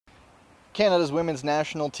Canada's women's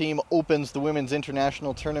national team opens the women's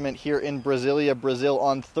international tournament here in Brasilia, Brazil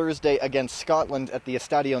on Thursday against Scotland at the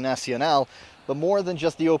Estadio Nacional. But more than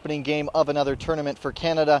just the opening game of another tournament for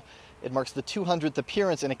Canada, it marks the 200th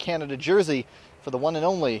appearance in a Canada jersey for the one and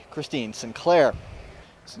only Christine Sinclair.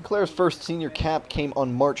 Sinclair's first senior cap came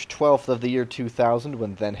on March 12th of the year 2000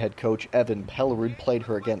 when then head coach Evan Pellerud played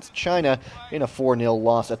her against China in a 4-0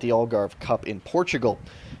 loss at the Algarve Cup in Portugal.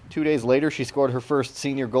 2 days later, she scored her first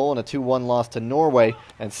senior goal in a 2-1 loss to Norway,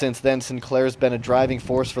 and since then Sinclair's been a driving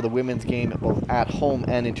force for the women's game both at home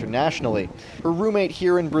and internationally. Her roommate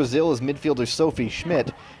here in Brazil is midfielder Sophie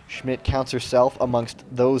Schmidt. Schmidt counts herself amongst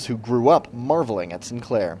those who grew up marveling at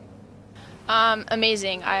Sinclair.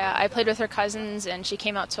 Amazing. I played with her cousins, and she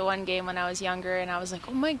came out to one game when I was younger, and I was like,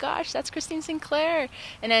 oh my gosh, that's Christine Sinclair.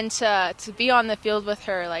 And then to be on the field with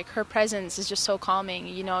her, like, her presence is just so calming.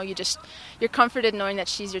 You know, you're comforted knowing that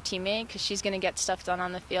she's your teammate because she's going to get stuff done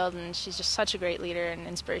on the field, and she's just such a great leader and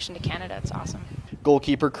inspiration to Canada. It's awesome.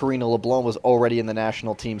 Goalkeeper Karina LeBlanc was already in the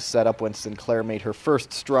national team setup when Sinclair made her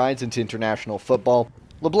first strides into international football.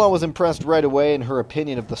 LeBlanc was impressed right away, and her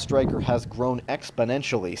opinion of the striker has grown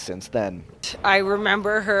exponentially since then. I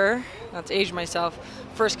remember her, not to age myself,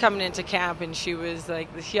 first coming into camp, and she was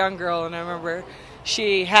like this young girl, and I remember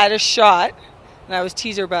she had a shot, and I was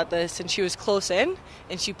teasing her about this, and she was close in,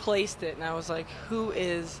 and she placed it, and I was like, who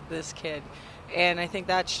is this kid? And I think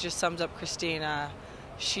that just sums up Christine.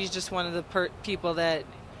 She's just one of the people that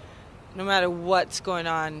no matter what's going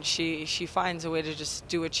on, she finds a way to just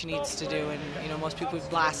do what she needs to do. And, you know, most people would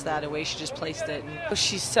blast that away. She just placed it. And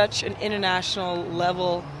she's such an international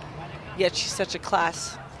level, yet she's such a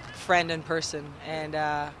class friend and person. And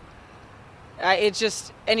it's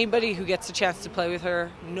just anybody who gets a chance to play with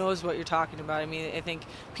her knows what you're talking about. I mean, I think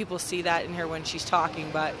people see that in her when she's talking,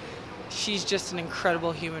 but she's just an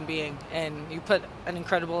incredible human being. And you put an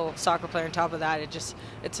incredible soccer player on top of that,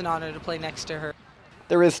 it's an honor to play next to her.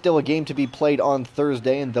 There is still a game to be played on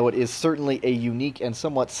Thursday, and though it is certainly a unique and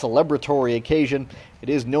somewhat celebratory occasion, it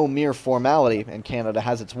is no mere formality, and Canada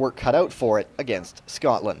has its work cut out for it against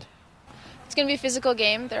Scotland. It's going to be a physical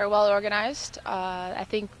game. They're well organized. I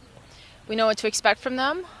think we know what to expect from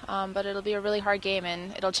them, but it'll be a really hard game,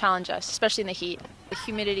 and it'll challenge us, especially in the heat. The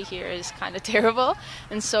humidity here is kind of terrible,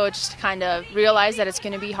 and so just kind of realize that it's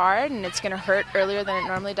going to be hard and it's going to hurt earlier than it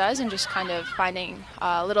normally does, and just kind of finding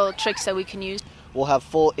little tricks that we can use. We'll have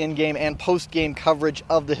full in-game and post-game coverage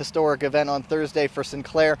of the historic event on Thursday for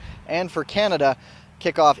Sinclair and for Canada.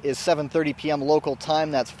 Kickoff is 7:30 p.m. local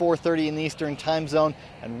time. That's 4:30 in the Eastern Time Zone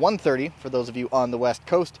and 1:30 for those of you on the West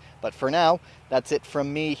Coast. But for now, that's it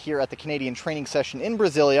from me here at the Canadian Training Session in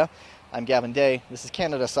Brasilia. I'm Gavin Day. This is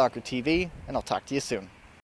Canada Soccer TV, and I'll talk to you soon.